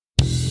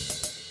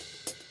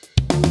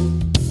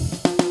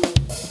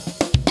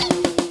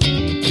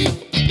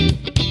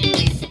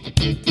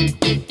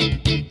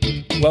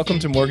Welcome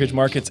to Mortgage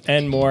Markets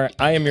and More.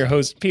 I am your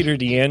host, Peter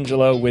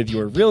D'Angelo, with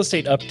your real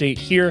estate update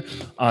here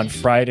on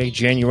Friday,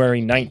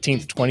 January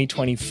 19th,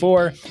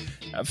 2024.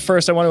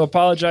 First, I want to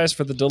apologize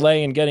for the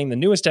delay in getting the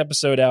newest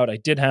episode out. I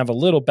did have a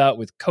little bout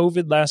with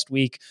COVID last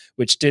week,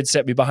 which did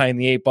set me behind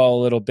the eight ball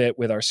a little bit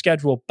with our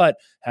schedule, but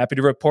happy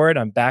to report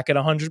I'm back at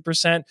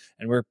 100%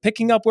 and we're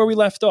picking up where we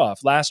left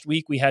off. Last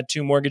week, we had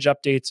 2 mortgage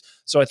updates,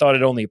 so I thought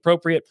it only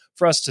appropriate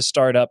for us to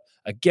start up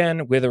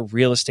again with a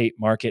real estate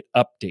market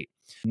update.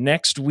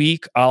 Next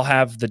week, I'll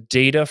have the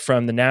data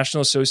from the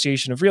National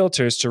Association of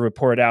Realtors to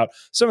report out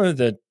some of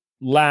the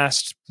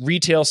last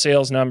retail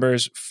sales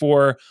numbers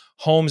for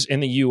homes in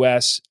the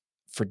U.S.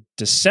 for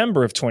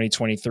December of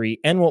 2023,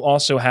 and we'll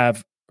also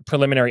have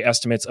preliminary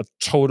estimates of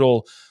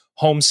total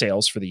home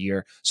sales for the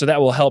year. So that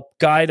will help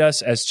guide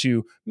us as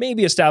to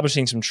maybe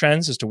establishing some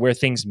trends as to where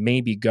things may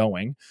be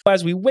going.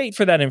 As we wait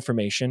for that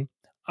information,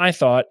 I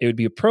thought it would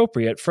be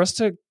appropriate for us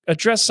to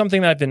address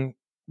something that I've been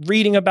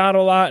reading about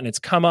a lot, and it's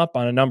come up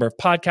on a number of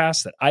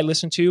podcasts that I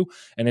listen to,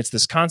 and it's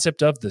this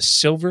concept of the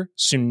silver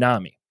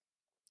tsunami.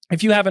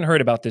 If you haven't heard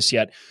about this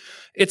yet,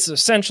 it's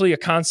essentially a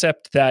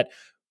concept that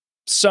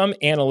some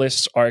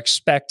analysts are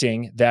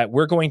expecting that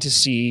we're going to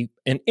see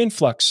an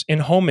influx in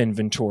home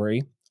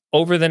inventory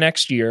over the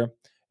next year,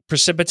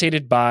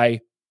 precipitated by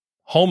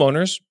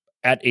homeowners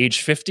at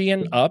age 50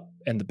 and up,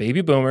 and the baby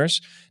boomers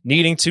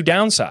needing to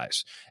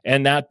downsize,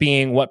 and that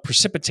being what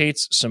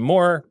precipitates some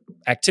more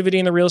activity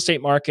in the real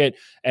estate market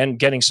and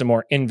getting some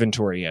more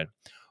inventory in.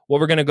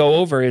 What we're going to go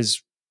over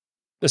is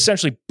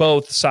essentially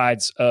both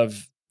sides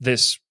of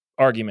this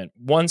argument.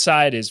 One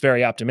side is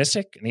very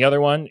optimistic, and the other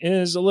one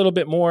is a little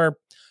bit more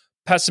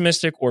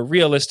pessimistic or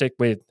realistic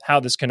with how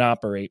this can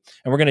operate,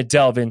 and we're going to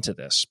delve into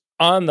this.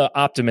 On the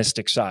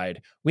optimistic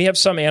side, we have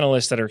some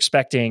analysts that are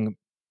expecting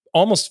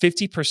almost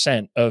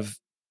 50% of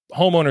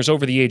homeowners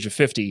over the age of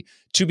 50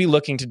 to be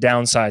looking to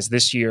downsize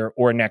this year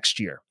or next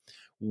year.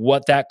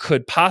 What that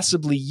could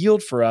possibly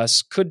yield for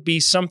us could be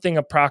something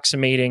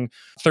approximating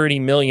 30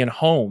 million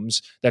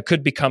homes that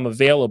could become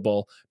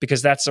available,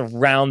 because that's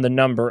around the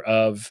number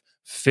of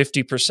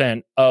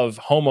 50% of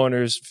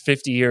homeowners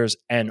 50 years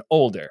and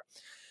older.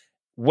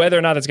 Whether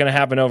or not it's going to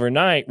happen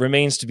overnight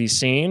remains to be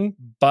seen,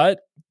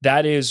 but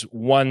that is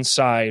one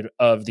side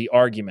of the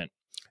argument.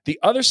 The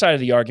other side of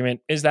the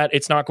argument is that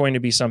it's not going to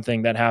be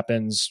something that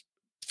happens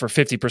for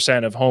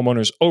 50% of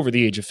homeowners over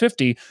the age of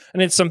 50,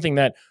 and it's something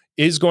that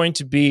is going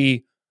to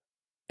be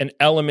an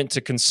element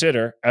to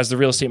consider as the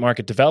real estate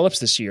market develops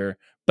this year,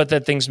 but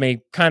that things may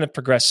kind of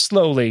progress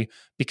slowly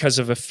because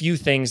of a few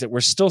things that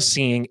we're still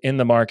seeing in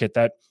the market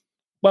that,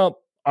 well,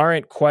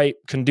 aren't quite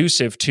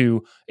conducive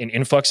to an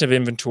influx of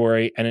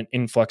inventory and an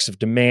influx of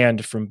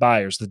demand from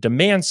buyers. The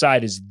demand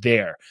side is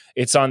there.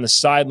 It's on the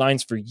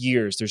sidelines for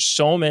years. There's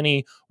so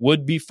many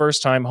would-be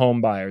first-time home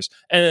buyers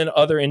and then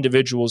other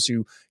individuals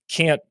who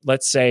can't,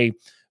 let's say,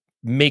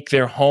 make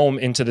their home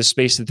into the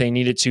space that they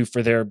need it to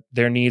for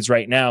their needs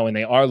right now, and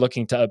they are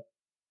looking to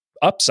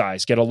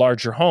upsize, get a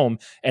larger home,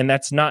 and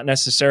that's not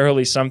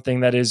necessarily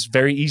something that is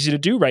very easy to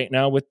do right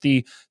now with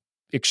the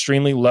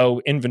extremely low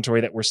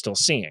inventory that we're still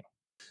seeing.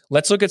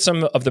 Let's look at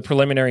some of the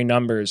preliminary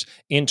numbers.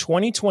 In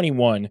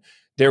 2021,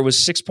 there was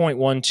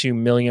 6.12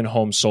 million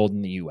homes sold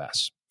in the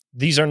U.S.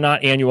 These are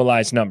not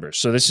annualized numbers,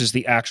 so this is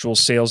the actual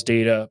sales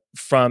data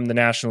from the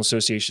National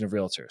Association of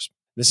Realtors.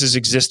 This is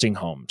existing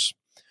homes.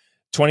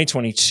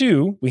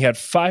 2022, we had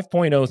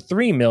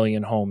 5.03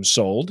 million homes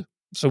sold.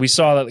 So we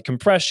saw that the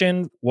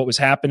compression, what was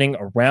happening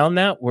around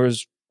that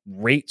was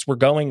rates were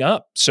going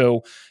up.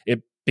 So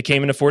it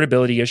became an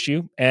affordability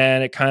issue,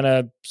 and it kind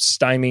of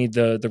stymied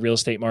the real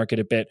estate market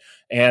a bit,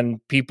 and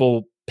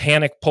people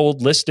panic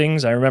pulled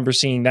listings. I remember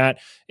seeing that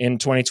in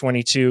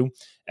 2022,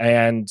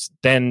 and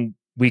then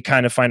we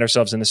kind of find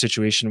ourselves in the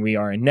situation we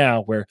are in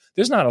now where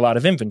there's not a lot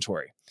of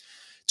inventory.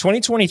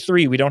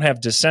 2023, we don't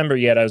have December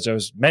yet, as I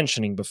was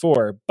mentioning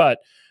before, but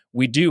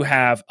we do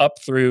have up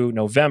through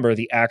November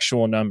the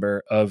actual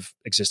number of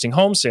existing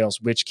home sales,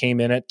 which came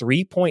in at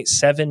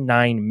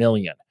 3.79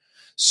 million.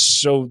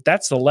 So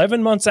that's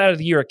 11 months out of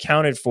the year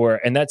accounted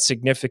for, and that's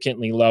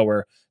significantly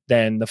lower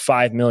than the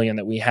 5 million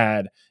that we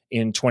had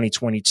in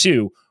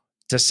 2022.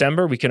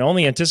 December, we can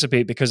only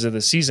anticipate because of the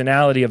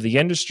seasonality of the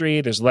industry.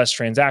 There's less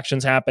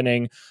transactions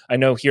happening. I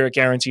know here at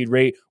Guaranteed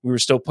Rate, we were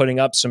still putting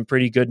up some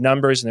pretty good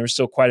numbers, and there was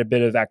still quite a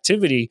bit of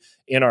activity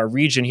in our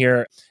region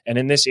here and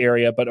in this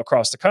area, but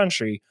across the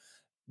country,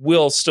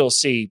 we'll still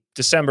see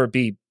December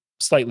be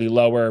slightly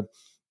lower.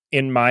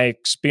 In my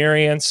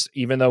experience,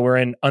 even though we're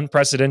in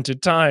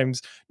unprecedented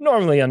times,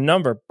 normally a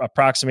number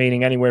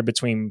approximating anywhere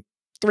between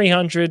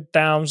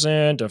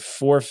 300,000 to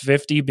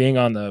 450 being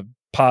on the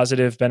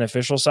positive,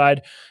 beneficial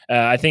side.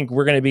 I think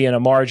we're going to be in a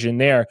margin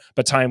there,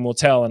 but time will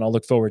tell, and I'll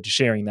look forward to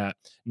sharing that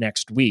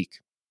next week.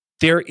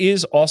 There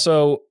is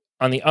also,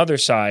 on the other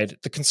side,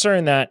 the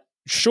concern that,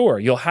 sure,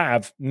 you'll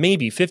have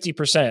maybe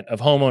 50%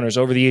 of homeowners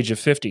over the age of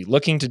 50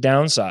 looking to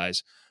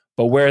downsize,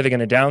 but where are they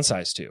going to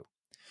downsize to?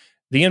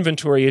 The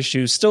inventory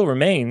issue still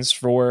remains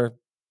for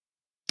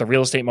the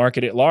real estate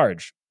market at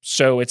large.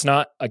 So it's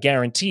not a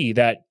guarantee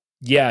that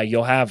yeah,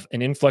 you'll have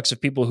an influx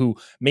of people who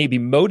may be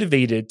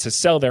motivated to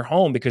sell their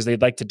home because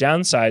they'd like to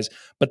downsize,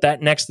 but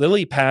that next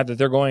lily pad that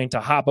they're going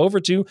to hop over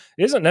to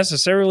isn't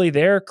necessarily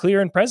there,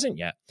 clear and present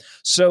yet.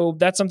 So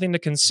that's something to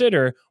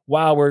consider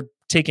while we're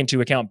taking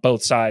into account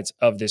both sides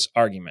of this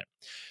argument.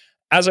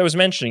 As I was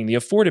mentioning, the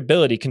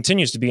affordability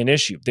continues to be an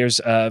issue.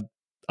 There's a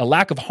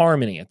lack of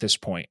harmony at this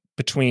point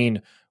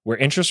between where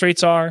interest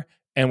rates are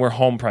and where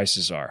home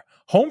prices are.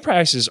 Home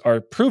prices are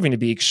proving to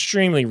be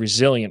extremely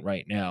resilient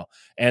right now,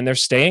 and they're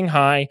staying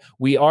high.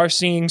 We are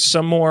seeing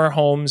some more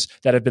homes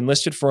that have been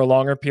listed for a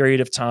longer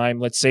period of time.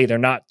 Let's say they're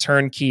not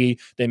turnkey.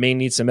 They may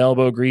need some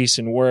elbow grease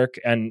and work,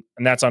 and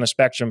that's on a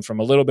spectrum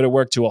from a little bit of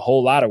work to a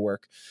whole lot of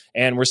work.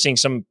 And we're seeing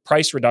some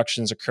price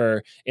reductions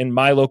occur in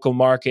my local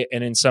market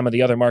and in some of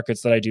the other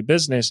markets that I do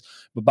business.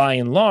 But by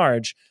and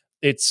large,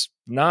 it's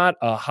not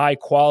a high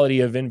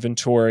quality of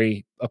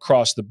inventory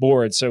across the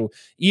board. So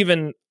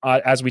even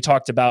as we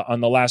talked about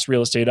on the last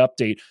real estate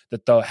update,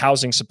 that the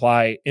housing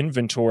supply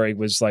inventory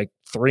was like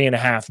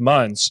 3.5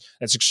 months.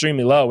 That's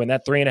extremely low. And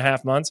that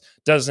 3.5 months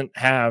doesn't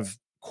have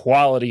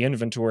quality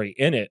inventory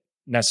in it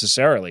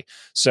necessarily.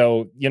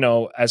 So,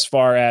 as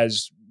far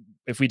as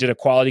if we did a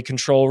quality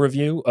control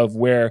review of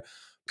where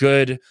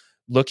good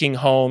looking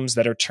homes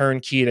that are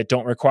turnkey, that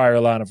don't require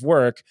a lot of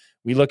work,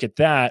 we look at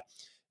that.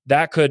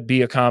 That could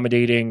be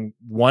accommodating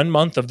 1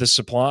 month of the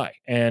supply,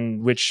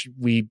 and which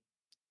we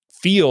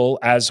feel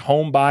as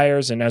home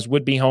buyers and as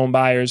would-be home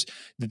buyers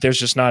that there's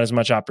just not as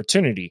much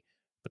opportunity.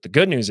 But the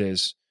good news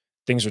is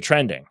things are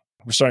trending.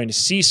 We're starting to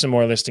see some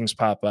more listings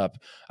pop up.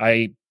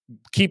 I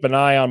keep an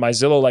eye on my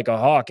Zillow like a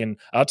hawk, and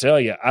I'll tell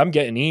you, I'm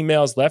getting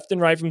emails left and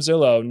right from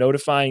Zillow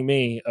notifying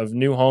me of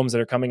new homes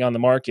that are coming on the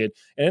market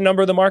in a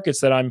number of the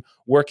markets that I'm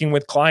working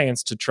with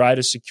clients to try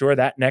to secure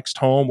that next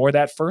home or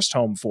that first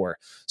home for.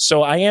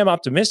 So I am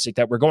optimistic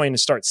that we're going to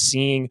start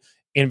seeing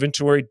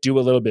inventory do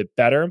a little bit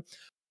better.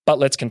 But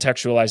let's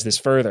contextualize this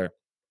further.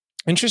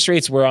 Interest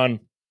rates were on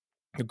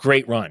a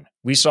great run.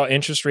 We saw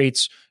interest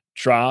rates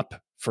drop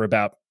for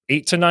about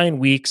 8 to 9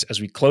 weeks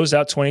as we closed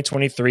out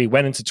 2023,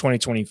 went into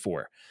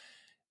 2024.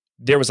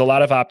 There was a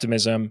lot of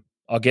optimism.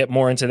 I'll get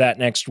more into that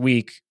next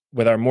week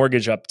with our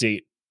mortgage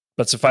update.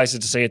 But suffice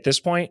it to say at this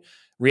point,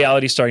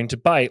 reality is starting to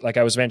bite, like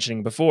I was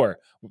mentioning before.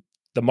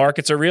 The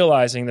markets are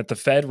realizing that the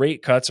Fed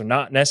rate cuts are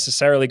not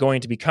necessarily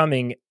going to be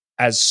coming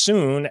as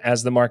soon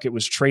as the market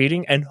was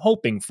trading and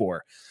hoping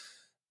for.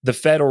 The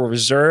Federal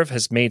Reserve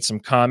has made some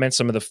comments.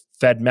 Some of the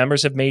Fed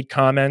members have made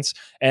comments,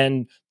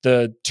 and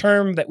the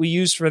term that we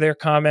use for their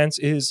comments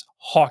is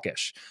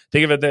hawkish.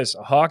 Think of it this: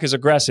 a hawk is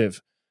aggressive,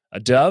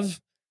 a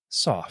dove,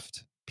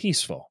 soft,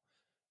 peaceful.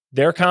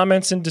 Their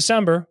comments in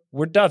December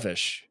were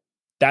dovish.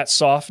 That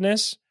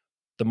softness,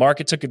 the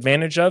market took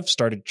advantage of,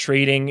 started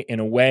trading in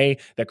a way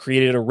that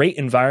created a rate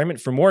environment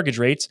for mortgage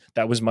rates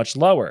that was much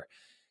lower.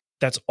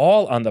 That's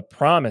all on the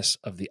promise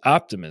of the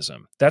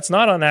optimism. That's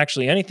not on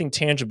actually anything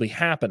tangibly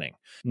happening.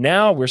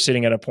 Now we're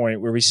sitting at a point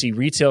where we see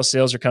retail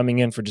sales are coming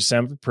in for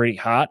December pretty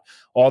hot.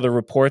 All the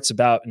reports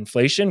about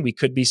inflation, we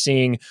could be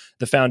seeing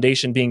the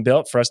foundation being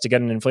built for us to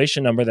get an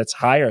inflation number that's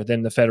higher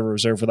than the Federal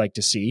Reserve would like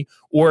to see,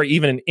 or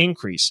even an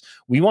increase.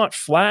 We want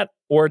flat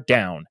or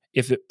down.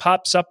 If it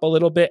pops up a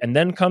little bit and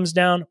then comes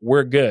down,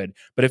 we're good.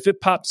 But if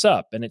it pops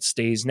up and it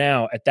stays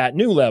now at that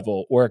new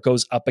level, or it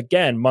goes up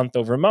again month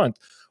over month,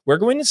 we're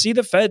going to see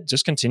the Fed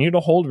just continue to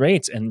hold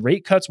rates, and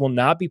rate cuts will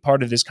not be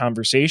part of this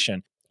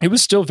conversation. It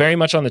was still very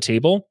much on the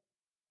table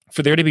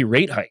for there to be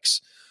rate hikes,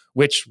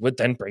 which would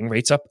then bring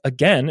rates up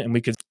again, and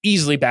we could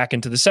easily back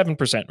into the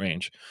 7%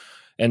 range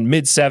and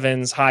mid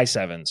sevens, high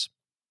sevens.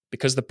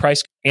 Because the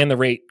price and the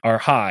rate are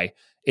high,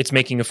 it's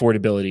making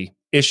affordability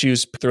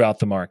issues throughout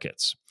the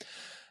markets.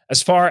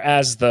 As far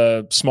as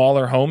the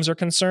smaller homes are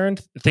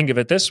concerned, think of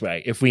it this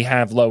way. If we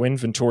have low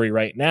inventory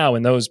right now,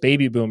 and those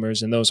baby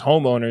boomers and those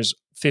homeowners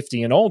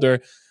 50 and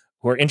older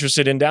who are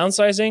interested in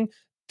downsizing,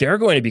 they're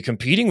going to be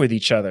competing with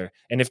each other.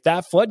 And if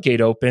that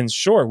floodgate opens,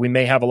 sure, we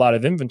may have a lot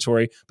of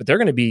inventory, but they're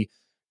going to be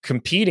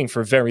competing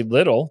for very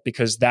little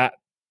because that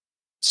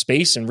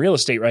space in real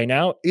estate right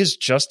now is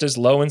just as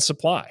low in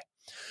supply.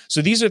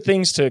 So these are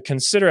things to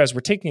consider as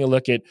we're taking a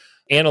look at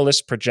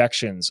analyst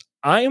projections.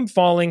 I am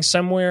falling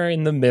somewhere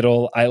in the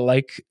middle. I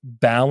like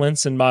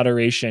balance and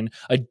moderation.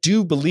 I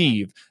do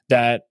believe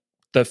that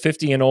the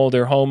 50 and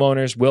older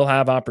homeowners will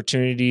have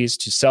opportunities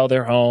to sell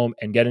their home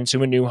and get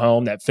into a new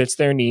home that fits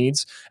their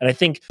needs. And I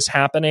think this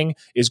happening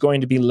is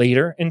going to be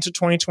later into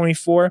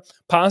 2024,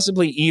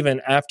 possibly even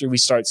after we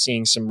start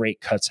seeing some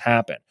rate cuts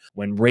happen.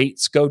 When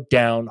rates go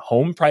down,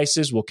 home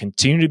prices will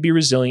continue to be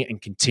resilient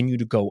and continue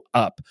to go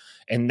up.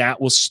 And that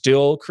will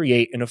still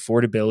create an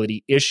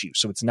affordability issue.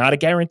 So it's not a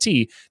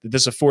guarantee that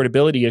this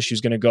affordability issue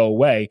is going to go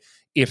away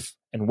if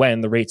and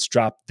when the rates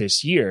drop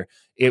this year.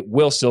 It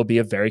will still be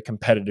a very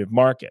competitive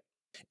market.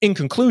 In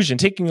conclusion,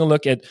 taking a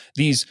look at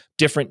these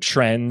different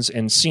trends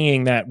and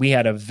seeing that we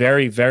had a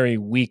very, very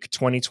weak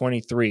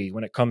 2023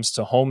 when it comes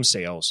to home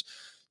sales.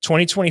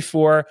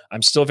 2024,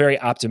 I'm still very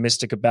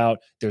optimistic about.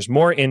 There's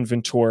more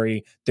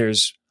inventory.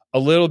 There's a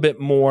little bit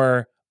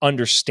more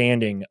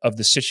understanding of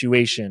the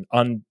situation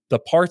on the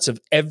parts of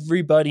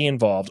everybody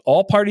involved.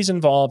 All parties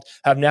involved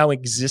have now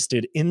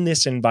existed in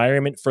this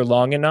environment for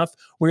long enough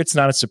where it's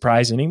not a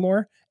surprise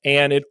anymore.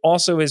 And it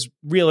also is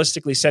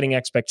realistically setting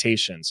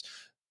expectations.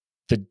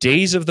 The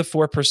days of the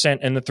 4%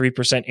 and the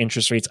 3%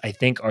 interest rates, I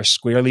think, are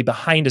squarely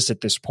behind us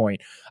at this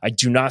point. I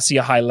do not see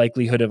a high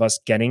likelihood of us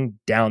getting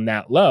down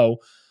that low.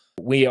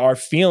 We are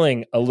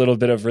feeling a little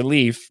bit of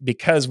relief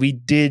because we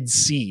did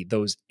see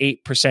those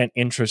 8%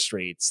 interest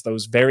rates,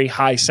 those very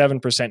high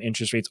 7%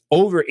 interest rates,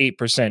 over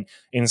 8%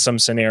 in some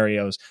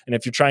scenarios. And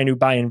if you're trying to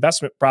buy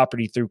investment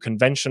property through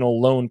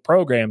conventional loan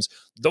programs,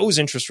 those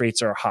interest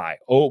rates are high,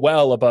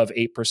 well above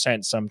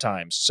 8%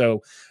 sometimes.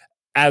 So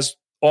as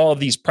all of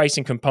these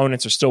pricing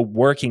components are still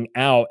working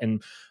out,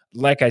 and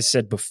like I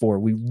said before,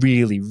 we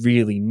really,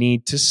 really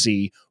need to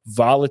see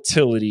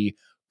volatility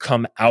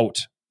come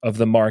out of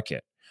the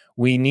market.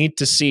 We need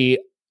to see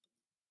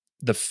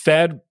the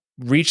Fed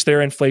reach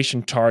their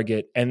inflation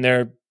target and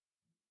they're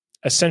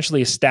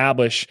essentially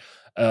establish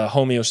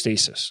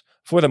homeostasis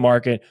for the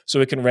market so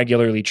it can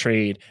regularly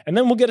trade. And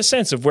then we'll get a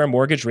sense of where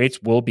mortgage rates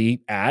will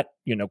be at,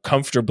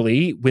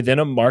 comfortably within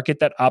a market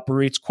that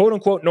operates quote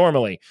unquote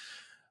normally.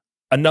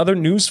 Another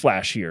news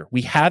flash here.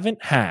 We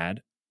haven't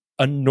had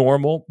a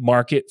normal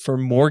market for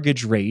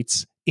mortgage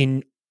rates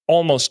in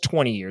almost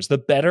 20 years, the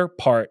better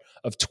part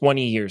of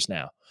 20 years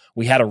now.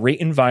 We had a rate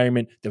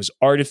environment that was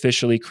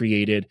artificially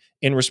created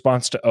in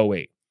response to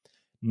 2008.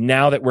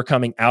 Now that we're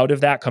coming out of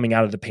that, coming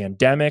out of the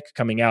pandemic,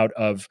 coming out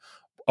of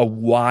a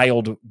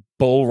wild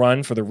bull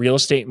run for the real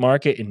estate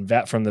market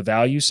from the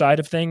value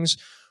side of things,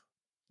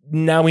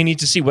 now we need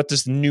to see what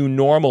this new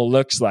normal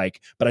looks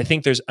like. But I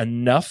think there's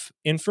enough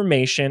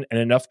information and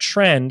enough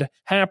trend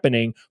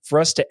happening for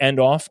us to end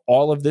off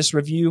all of this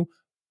review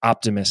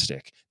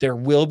optimistic. There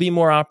will be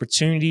more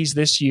opportunities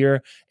this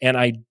year, and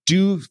I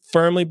do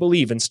firmly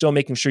believe in still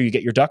making sure you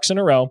get your ducks in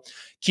a row.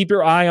 Keep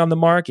your eye on the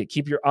market.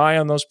 Keep your eye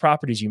on those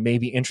properties you may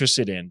be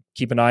interested in.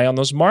 Keep an eye on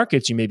those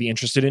markets you may be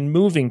interested in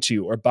moving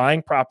to or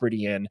buying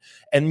property in,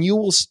 and you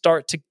will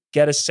start to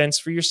get a sense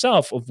for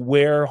yourself of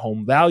where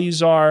home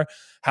values are,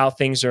 how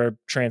things are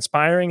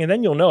transpiring, and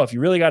then you'll know if you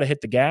really got to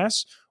hit the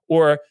gas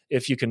or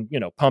if you can,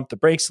 pump the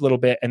brakes a little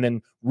bit and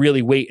then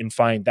really wait and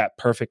find that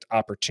perfect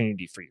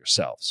opportunity for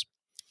yourselves.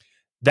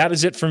 That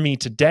is it for me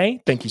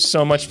today. Thank you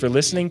so much for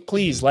listening.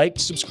 Please like,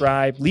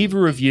 subscribe, leave a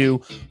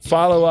review,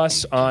 follow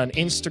us on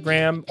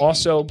Instagram.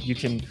 Also, you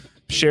can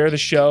share the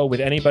show with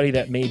anybody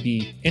that may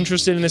be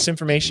interested in this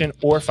information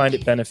or find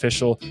it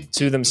beneficial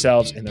to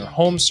themselves in their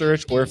home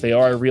search, or if they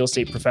are a real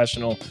estate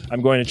professional.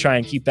 I'm going to try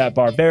and keep that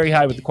bar very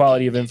high with the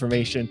quality of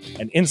information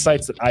and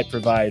insights that I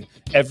provide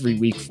every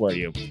week for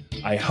you.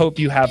 I hope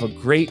you have a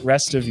great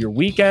rest of your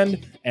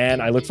weekend, and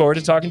I look forward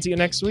to talking to you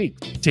next week.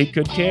 Take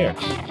good care.